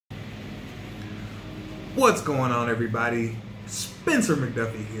What's going on, everybody? Spencer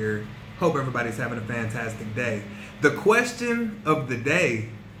McDuffie here. Hope everybody's having a fantastic day. The question of the day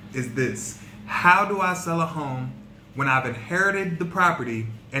is this: how do I sell a home when I've inherited the property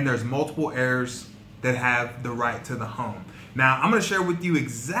and there's multiple heirs that have the right to the home? Now, I'm going to share with you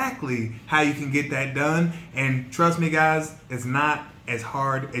exactly how you can get that done. And trust me, guys, it's not as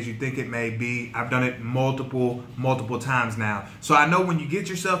hard as you think it may be. I've done it multiple times now. So I know when you get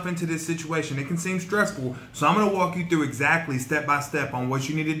yourself into this situation, it can seem stressful. So I'm going to walk you through exactly step by step on what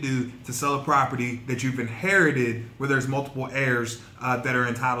you need to do to sell a property that you've inherited where there's multiple heirs that are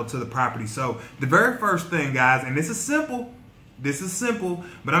entitled to the property. So the very first thing, guys, and this is simple,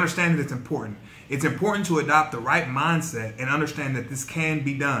 but understand that it's important. It's important to adopt the right mindset and understand that this can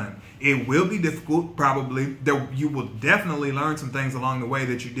be done. It will be difficult, probably. You will definitely learn some things along the way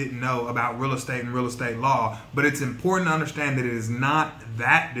that you didn't know about real estate and real estate law, but it's important to understand that it is not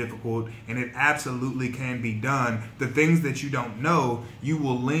that difficult and it absolutely can be done. The things that you don't know, you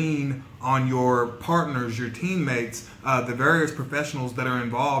will lean on your partners, your teammates, the various professionals that are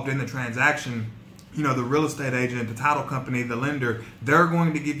involved in the transaction. You know, the real estate agent, the title company, the lender, they're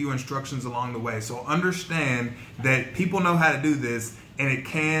going to give you instructions along the way. So understand that people know how to do this and it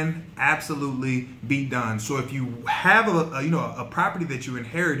can absolutely be done. So if you have a property that you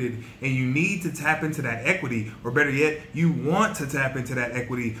inherited and you need to tap into that equity, or better yet, you want to tap into that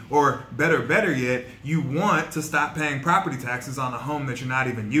equity, or better yet, you want to stop paying property taxes on a home that you're not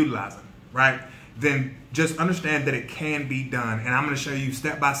even utilizing, right? Then just understand that it can be done. And I'm going to show you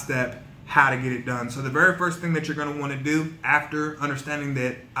step by step how to get it done. So the very first thing that you're going to want to do after understanding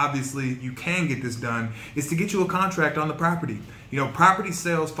that obviously you can get this done is to get you a contract on the property. You know, property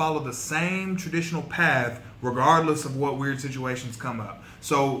sales follow the same traditional path regardless of what weird situations come up.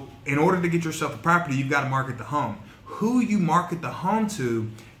 So in order to get yourself a property, you've got to market the home. Who you market the home to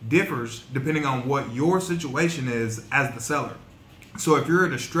differs depending on what your situation is as the seller. So if you're a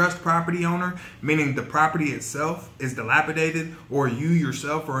distressed property owner, meaning the property itself is dilapidated, or you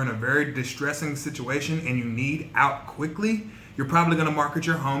yourself are in a very distressing situation and you need out quickly, you're probably going to market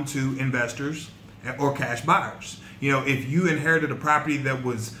your home to investors or cash buyers. You know, if you inherited a property that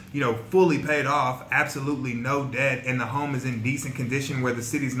was, fully paid off, absolutely no debt, and the home is in decent condition where the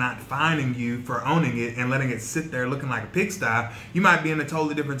city's not fining you for owning it and letting it sit there looking like a pigsty, you might be in a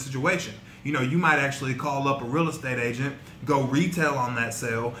totally different situation. You know, you might actually call up a real estate agent, go retail on that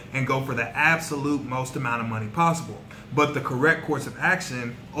sale, and go for the absolute most amount of money possible. But the correct course of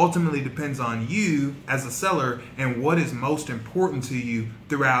action ultimately depends on you as a seller and what is most important to you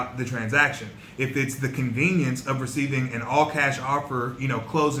throughout the transaction. If it's the convenience of receiving an all-cash offer,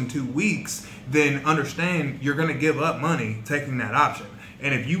 close in 2 weeks, then understand you're going to give up money taking that option.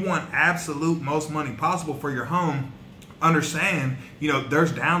 And if you want absolute most money possible for your home, understand,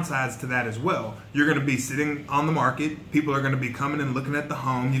 there's downsides to that as well. You're going to be sitting on the market. People are going to be coming and looking at the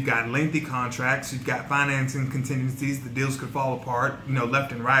home. You've got lengthy contracts. You've got financing contingencies. The deals could fall apart,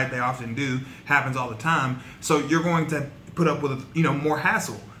 left and right. They often do. Happens all the time. So you're going to put up with, more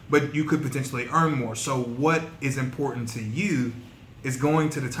hassle, but you could potentially earn more. So what is important to you is going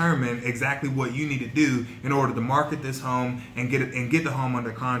to determine exactly what you need to do in order to market this home and get the home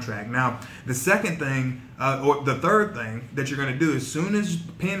under contract. Now, the second thing, or the third thing that you're going to do, as soon as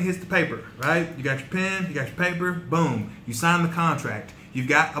the pen hits the paper, right? You got your pen, you got your paper, boom, you sign the contract. You've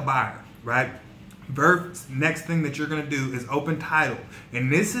got a buyer, right? Next thing that you're going to do is open title.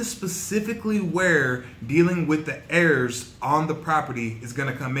 And this is specifically where dealing with the heirs on the property is going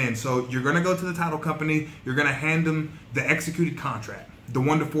to come in. So you're going to go to the title company. You're going to hand them the executed contract, the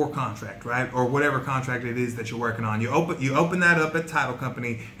 1-to-4 contract, right? Or whatever contract it is that you're working on. You open that up at title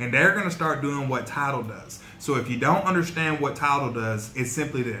company, and they're going to start doing what title does. So if you don't understand what title does, it's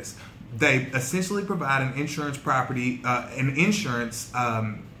simply this. They essentially provide an insurance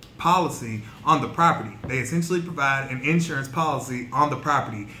policy on the property. They essentially provide an insurance policy on the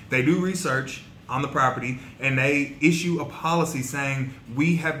property. They do research on the property and they issue a policy saying,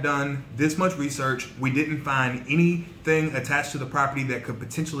 we have done this much research. We didn't find anything attached to the property that could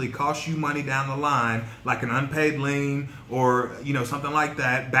potentially cost you money down the line, like an unpaid lien or something like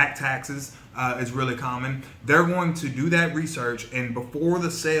that. Back taxes is really common. They're going to do that research, and before the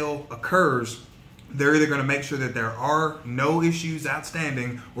sale occurs, they're either going to make sure that there are no issues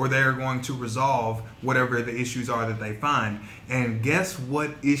outstanding, or they're going to resolve whatever the issues are that they find. And guess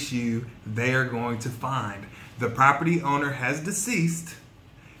what issue they are going to find? The property owner has deceased,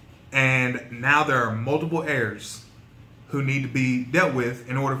 and now there are multiple heirs who need to be dealt with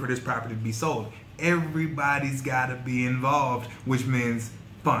in order for this property to be sold. Everybody's got to be involved, which means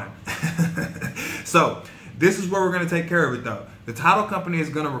fun. So this is where we're going to take care of it though. the title company is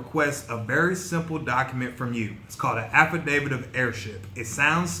going to request a very simple document from you. It's called an affidavit of heirship. It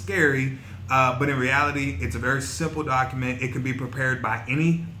sounds scary, but in reality, it's a very simple document. It can be prepared by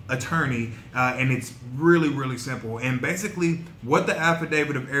any attorney, and it's really, really simple. And basically, what the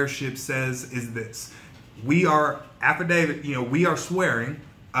affidavit of heirship says is this: we are swearing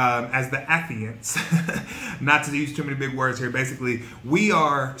as the affiants, not to use too many big words here. Basically, we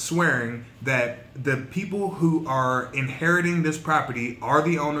are swearing that the people who are inheriting this property are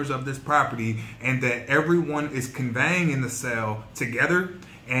the owners of this property, and that everyone is conveying in the sale together,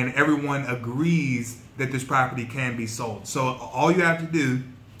 and everyone agrees that this property can be sold. So all you have to do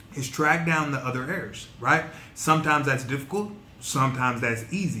is track down the other heirs, right? Sometimes that's difficult, sometimes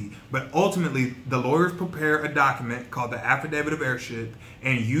that's easy, but ultimately the lawyers prepare a document called the affidavit of heirship,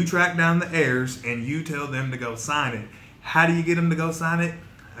 and you track down the heirs and you tell them to go sign it. How do you get them to go sign it?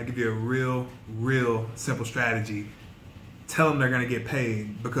 I'll give you a real simple strategy. Tell them they're going to get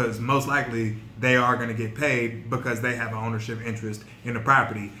paid, because most likely they are going to get paid because they have an ownership interest in the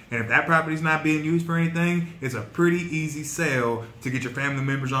property. And if that property is not being used for anything, it's a pretty easy sale to get your family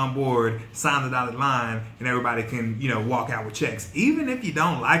members on board, sign the dotted line, and everybody can, walk out with checks. Even if you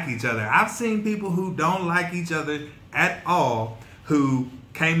don't like each other. I've seen people who don't like each other at all who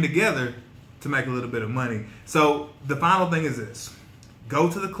came together to make a little bit of money. So the final thing is this: go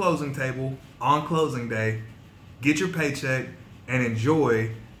to the closing table on closing day, get your paycheck, and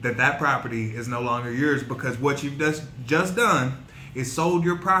enjoy that property is no longer yours, because what you've just done is sold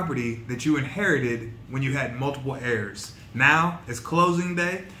your property that you inherited when you had multiple heirs. Now it's closing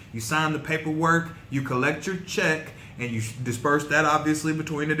day, you sign the paperwork, you collect your check, and you disperse that obviously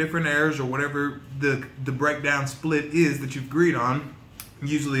between the different heirs, or whatever the breakdown split is that you've agreed on.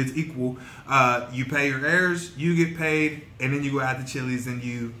 Usually it's equal. You pay your heirs, you get paid, and then you go out to Chili's and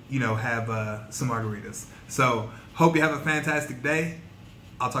you have some margaritas. So hope you have a fantastic day.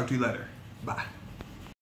 I'll talk to you later. Bye.